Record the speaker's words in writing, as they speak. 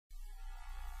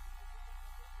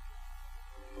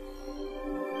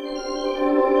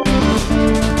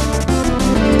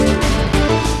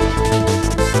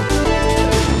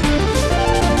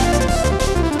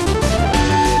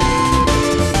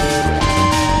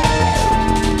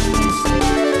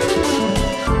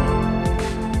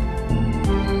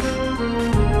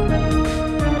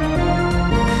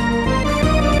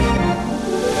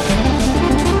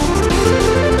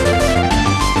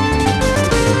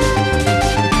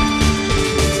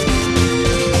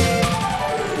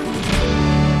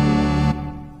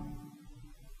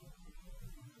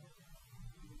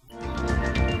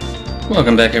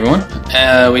Welcome back, everyone.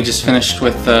 We just finished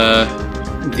with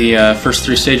the first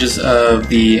 3 stages of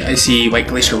the icy white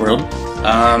glacier world.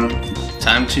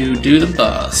 Time to do the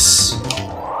boss.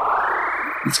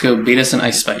 Let's go beat us an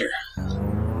ice spider.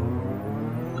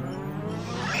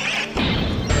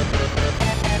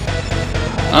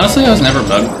 Honestly, I was never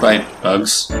bugged by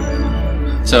bugs,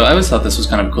 so I always thought this was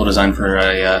kind of a cool design for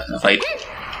a fight.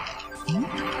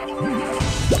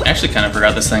 I actually kind of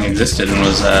forgot this thing existed and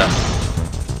was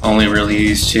only really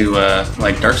used to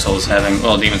like Dark Souls having,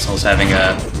 well, Demon Souls having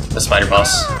a spider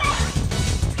boss.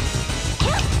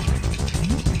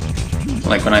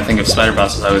 Like when I think of spider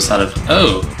bosses, I always thought of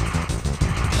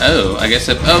I guess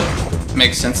it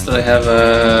makes sense that I have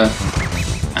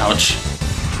ouch.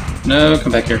 No,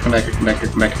 come back here, come back here, come back here,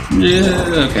 come back here.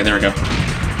 Yeah, okay, there we go.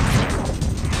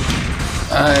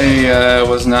 I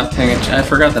was not paying attention. I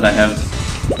forgot that I have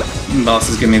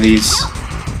bosses give me these.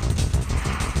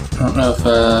 I don't know if,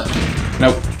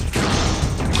 nope.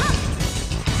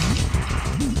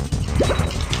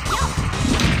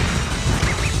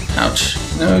 Ouch.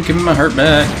 No, give me my heart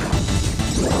back.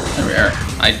 There we are.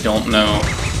 I don't know.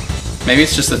 Maybe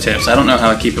it's just the tips. I don't know how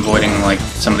I keep avoiding, like,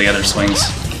 some of the other swings.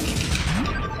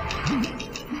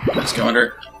 Let's go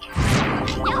under.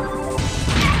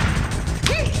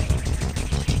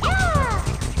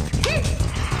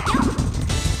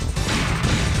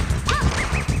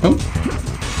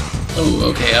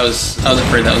 Oh, okay. I was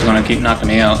afraid that was going to keep knocking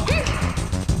me out.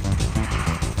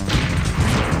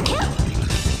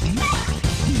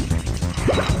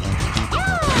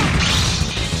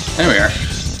 There we are.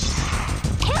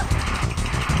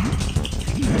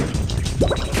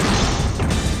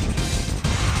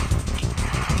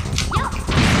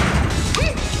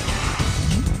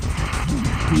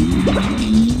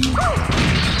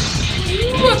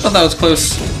 I thought that was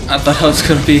close. I thought I was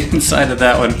going to be inside of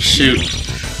that one. Shoot.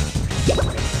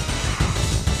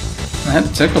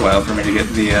 That took a while for me to get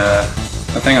the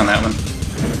thing on that one.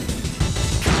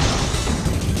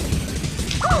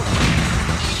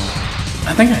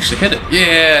 I think I actually hit it.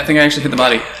 Yeah, I think I actually hit the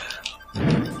body.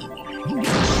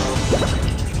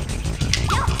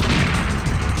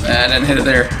 I didn't hit it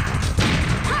there.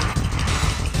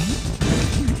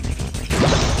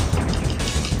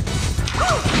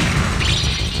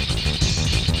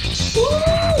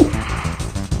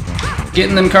 Get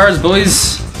in them cars,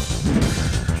 boys!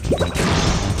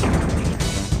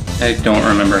 I don't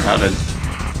remember how to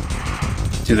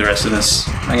do the rest of this.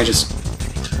 I can just...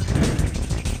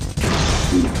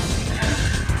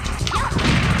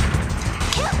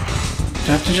 Do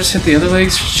I have to just hit the other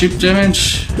legs for shoot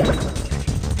damage?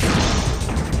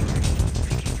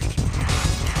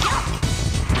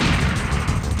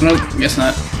 Nope, guess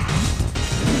not.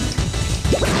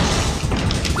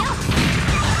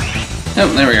 Oh,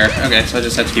 there we are. Okay, so I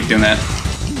just have to keep doing that.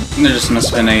 And there just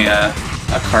must have been a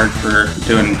card for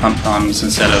doing pump bombs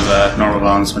instead of normal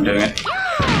bombs when doing it.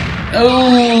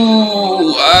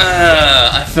 Oh!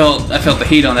 I felt the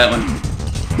heat on that one.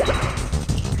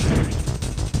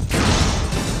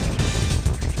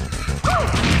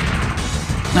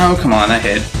 Oh, come on, that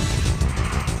hit.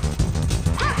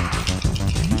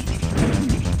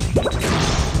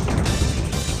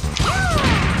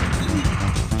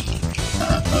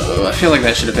 I feel like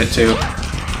that should have hit too.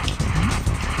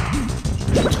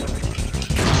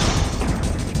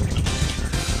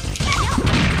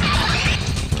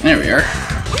 There we are.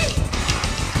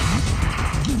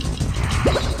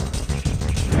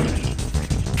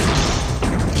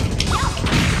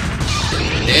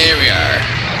 There we are.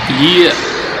 Yeah.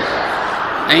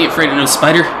 I ain't afraid of no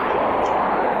spider.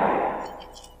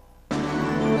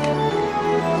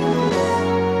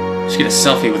 Just get a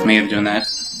selfie with me of doing that.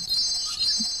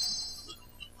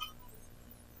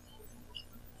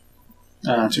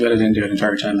 Too bad I didn't do it in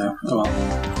target time though. Oh well.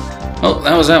 Oh,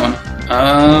 that was that one.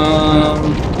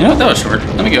 You know what? That was short.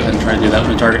 Let me go ahead and try to do that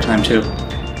one in target time too.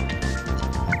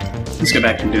 Let's go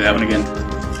back and do that one again.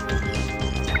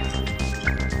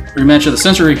 Rematch of the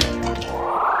century.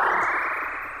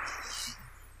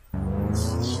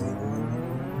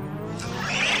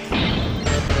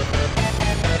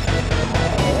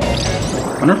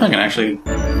 I wonder if I can actually...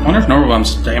 I wonder if normal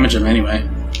bombs damage him anyway.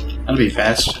 That'll be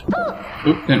fast.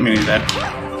 Oop, didn't mean to do that.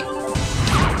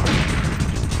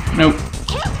 Nope.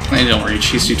 They don't reach,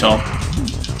 he's too tall. I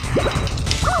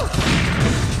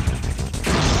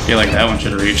feel like that one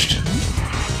should have reached.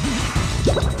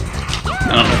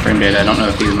 I don't know frame data, I don't know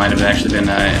if he might have actually been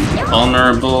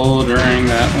invulnerable during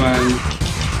that one.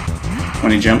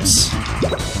 When he jumps.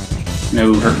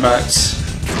 No hurt box.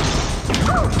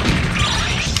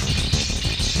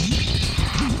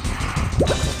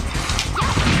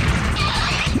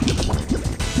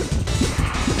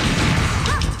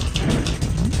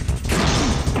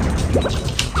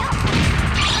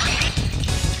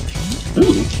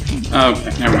 Ooh.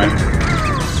 Okay, never mind.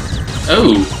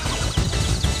 Oh!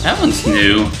 That one's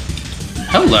new.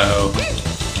 Hello.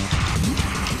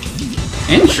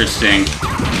 Interesting.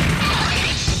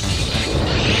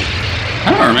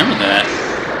 I don't remember that.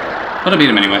 But I beat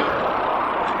him anyway.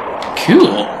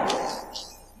 Cool.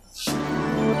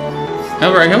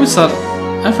 However, I always thought...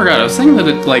 I forgot. I was thinking that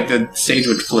it, like, the stage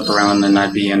would flip around and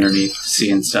I'd be underneath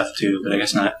seeing stuff too, but I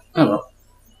guess not. Oh well.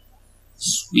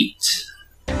 Sweet.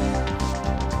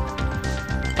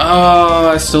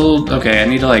 Oh, I still... Okay, I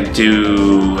need to, like,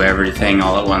 do everything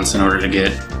all at once in order to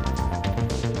get...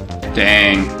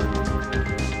 Dang.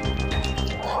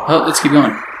 Well, let's keep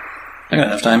going. I got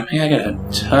enough time. Yeah, I got a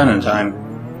ton of time.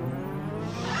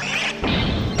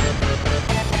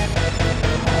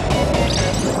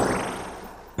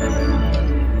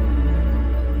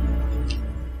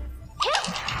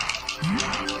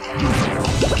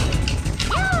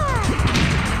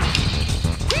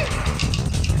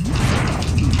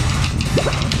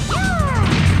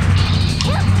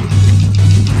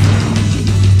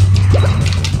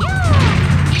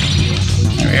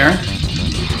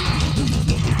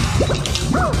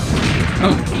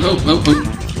 Oh.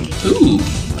 Ooh.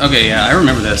 Okay, yeah, I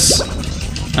remember this.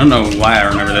 I don't know why I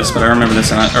remember this, but I remember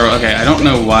this. Okay, I don't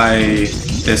know why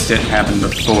this didn't happen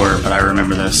before, but I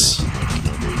remember this.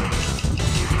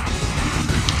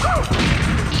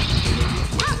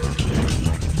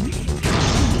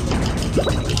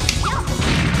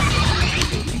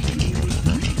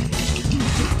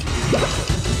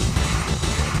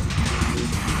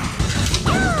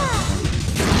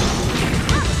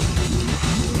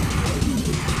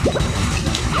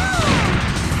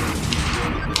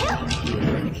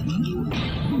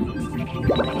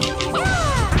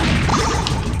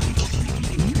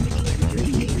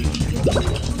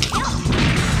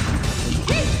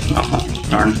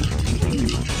 Darn.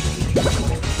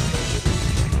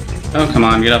 Oh, come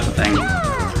on, get off the thing.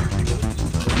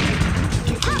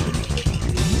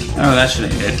 Oh, that should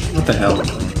have hit. What the hell?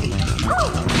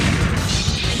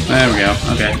 There we go,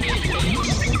 okay.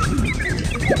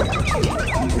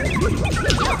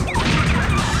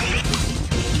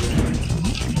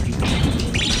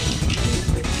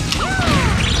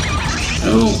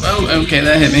 Oh, okay,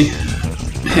 that hit me.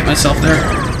 I hit myself there.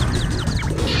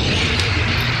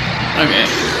 Okay.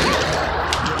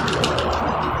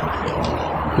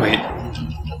 Wait.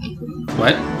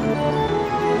 What?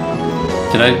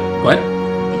 Did I... what?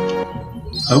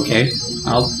 Okay.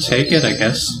 I'll take it, I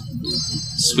guess.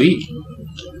 Sweet.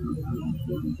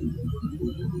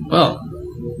 Well.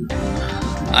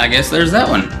 I guess there's that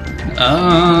one.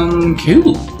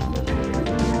 Cool.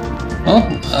 Well,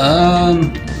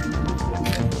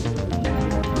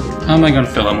 how am I gonna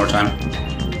fill out more time?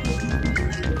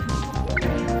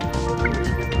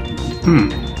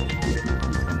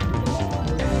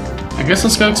 I guess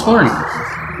let's go exploring.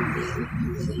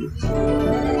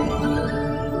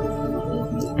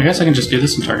 I guess I can just do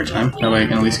this in target time. That way I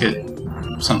can at least get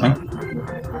something.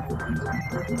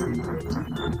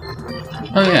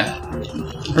 Oh yeah.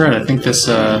 Alright, I think this,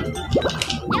 I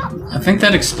think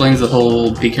that explains the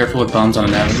whole be careful with bombs on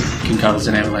an avalanche can cause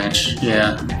an avalanche.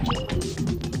 Yeah.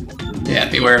 Yeah,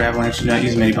 beware of avalanche, do not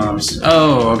use many bombs.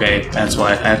 Oh, okay, that's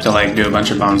why. I have to, like, do a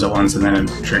bunch of bombs at once and then it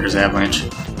triggers avalanche.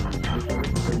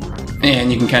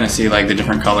 And you can kind of see, like, the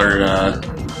different colored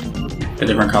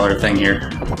thing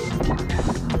here.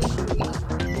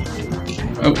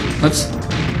 Oh, let's...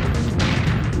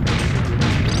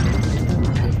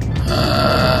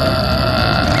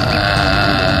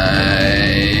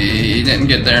 I didn't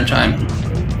get there in time.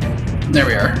 There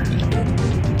we are.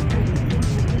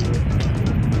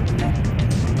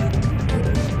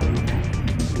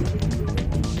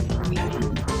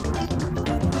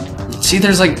 See,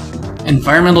 there's, like,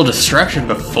 environmental destruction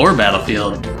before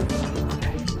Battlefield.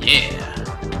 Yeah.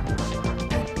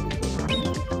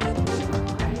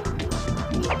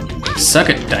 Suck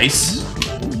it, dice.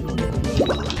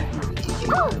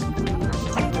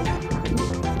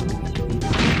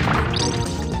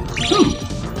 Ooh,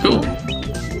 cool.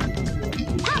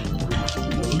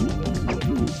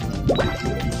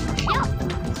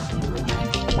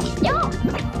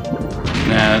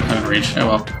 Nah, that's not gonna reach. Oh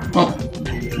well. Well,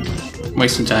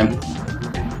 wasting time.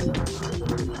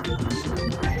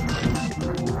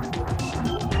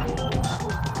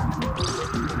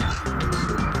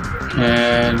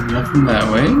 And nothing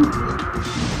that way.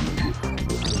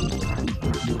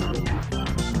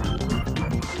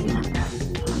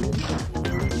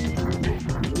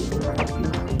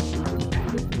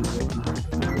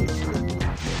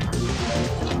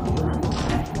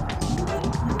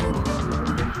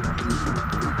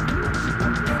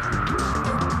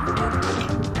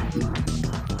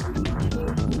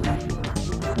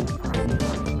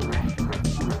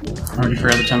 already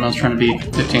forgot the time I was trying to beat.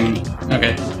 15.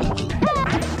 Okay.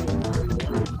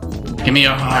 Give me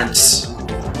your hearts.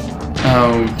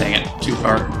 Oh, dang it. Too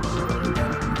far.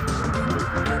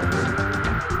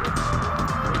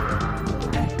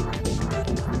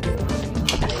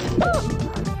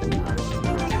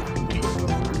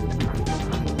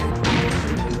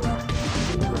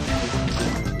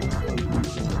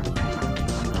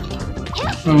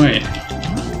 Oh, wait.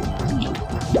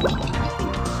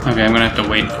 Okay, I'm gonna have to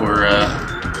wait for,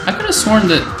 I could have sworn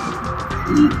that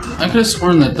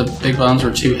the big bombs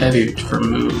were too heavy for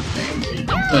moving,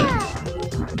 but...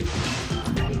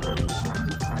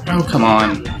 Oh, come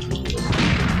on.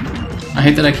 I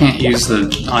hate that I can't use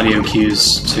the audio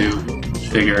cues to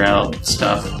figure out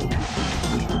stuff.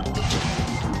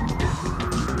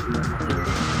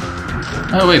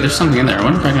 Oh wait, there's something in there. I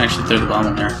wonder if I can actually throw the bomb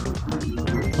in there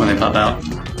when they pop out.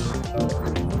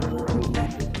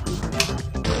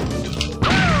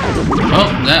 Oh,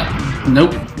 that...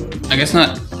 Nope. I guess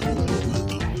not.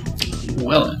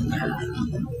 Well...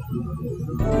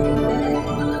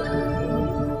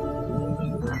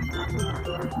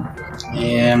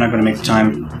 Yeah, I'm not gonna make the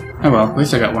time. Oh well, at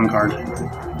least I got one card.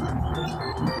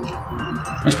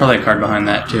 There's probably a card behind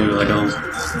that too, like a...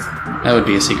 That would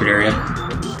be a secret area.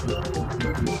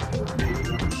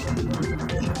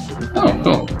 Oh,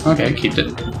 cool. Okay, kept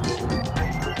it.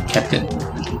 Kept it.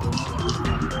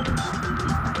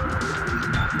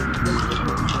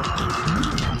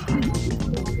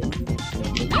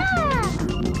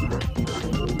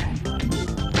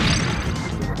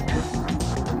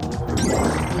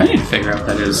 I need to figure out what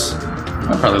that is.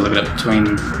 I'll probably look it up between...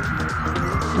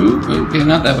 Ooh, yeah,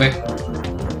 not that way.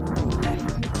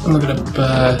 I'll look it up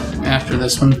after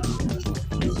this one.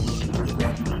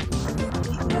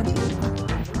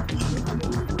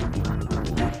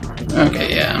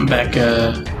 Okay, yeah, I'm back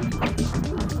at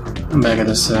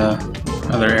this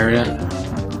other area.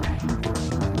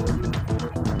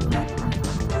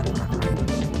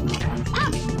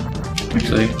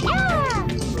 Actually,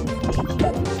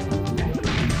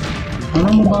 will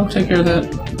normal bomb take care of that?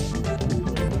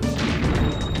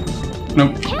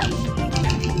 Nope.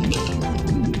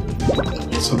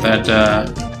 So that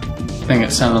thing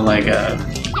that sounded like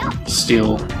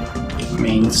steel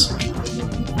means.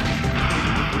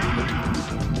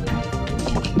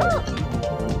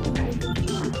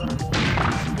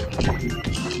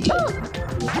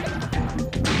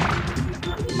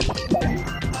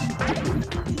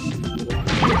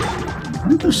 I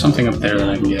think there's something up there that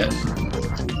I can get.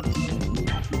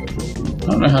 I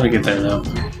don't know how to get there though.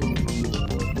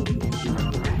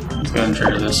 Let's go ahead and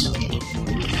trigger this.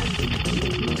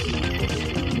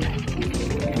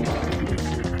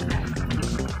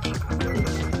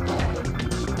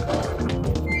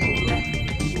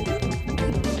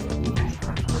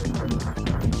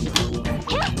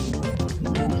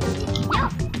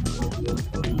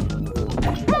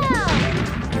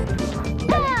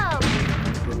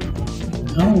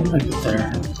 How did I get there?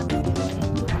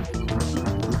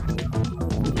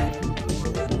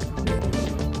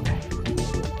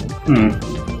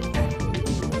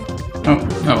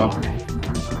 Oh well.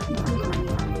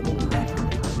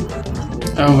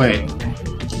 Oh wait.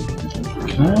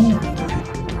 Can I?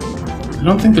 I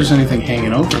don't think there's anything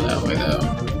hanging over that way though.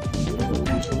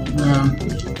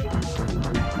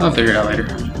 I'll figure it out later.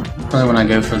 Probably when I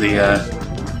go for the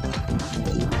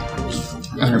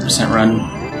 100% run.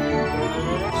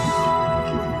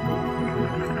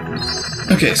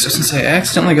 Okay, so since I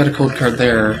accidentally got a cold card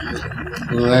there,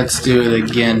 let's do it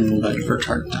again, but for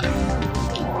target time.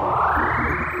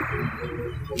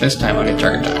 This time I'll get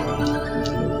target time.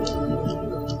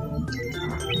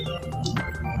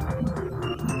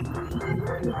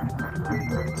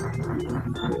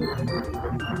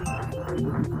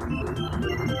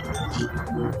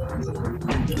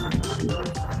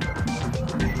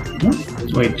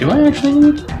 Wait, do I actually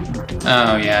need?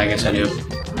 Oh yeah, I guess I do.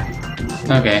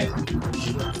 Okay.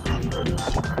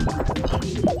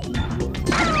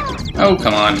 Oh,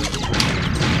 come on.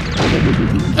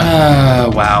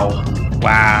 Wow.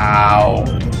 Wow.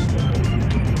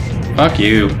 Fuck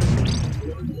you.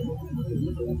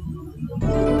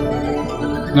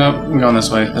 Nope, I'm going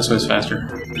this way. This way's faster.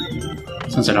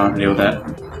 Since I don't have to deal with that.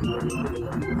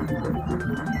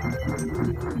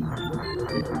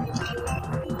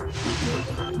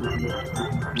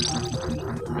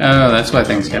 Oh, that's why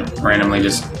things kept randomly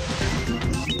just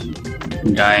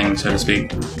dying, so to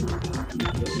speak.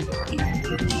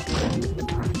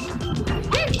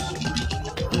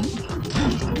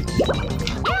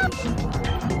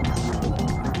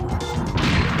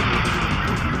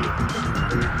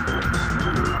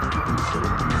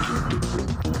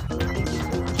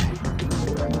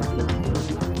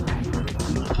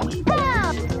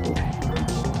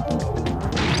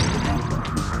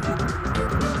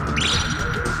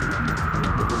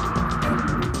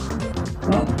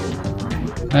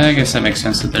 I guess that makes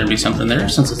sense that there'd be something there,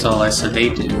 since it's all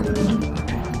isolated.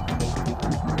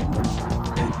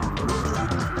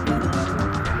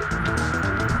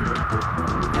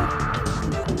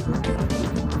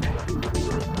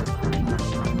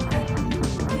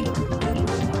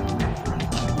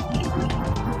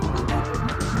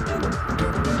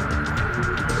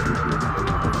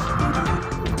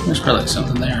 There's probably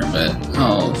something there, but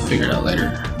I'll figure it out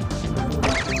later.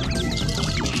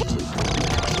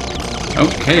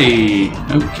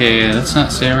 Okay, let's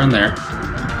not stay around there.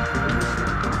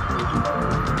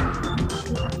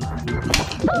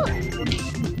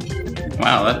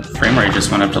 Wow, that frame rate just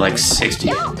went up to like 60.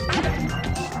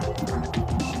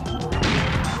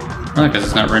 Probably because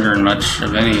it's not rendering much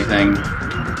of anything.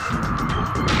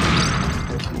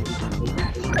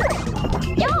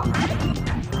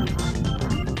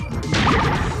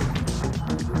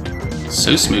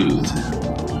 So smooth.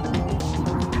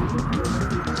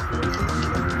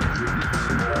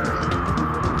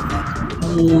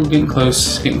 Oh, getting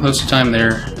close to time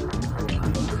there.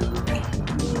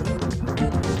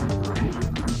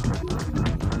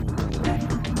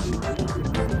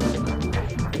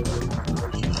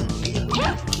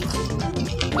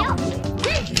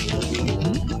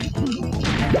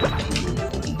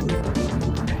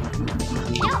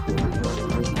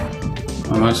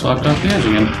 Almost walked off the edge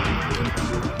again.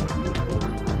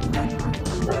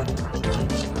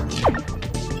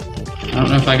 I don't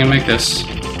know if I can make this.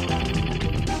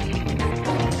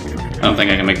 I don't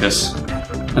think I can make this.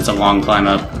 That's a long climb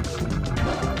up.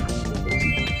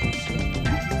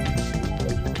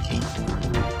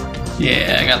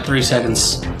 Yeah, I got 3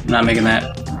 seconds. I'm not making that.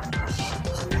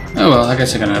 Oh well, I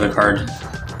guess I got another card.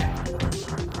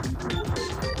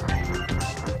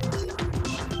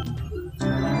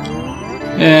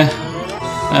 Yeah,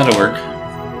 that'll work.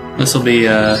 This'll be,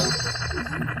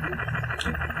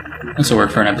 this'll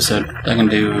work for an episode. I can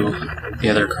do the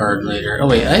other card later. Oh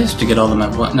wait, I have to get all of them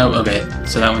at once. No, okay.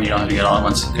 So that one you don't have to get all at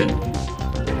once. Good.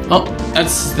 Well,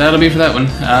 that'll be for that one.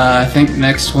 I think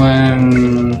next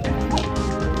one...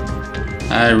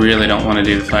 I really don't want to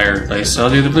do the fireplace, so I'll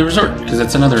do the Blue Resort, because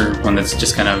that's another one that's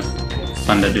just kind of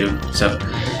fun to do. So,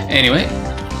 anyway,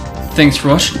 thanks for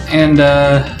watching, and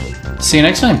see you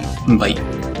next time. Bye.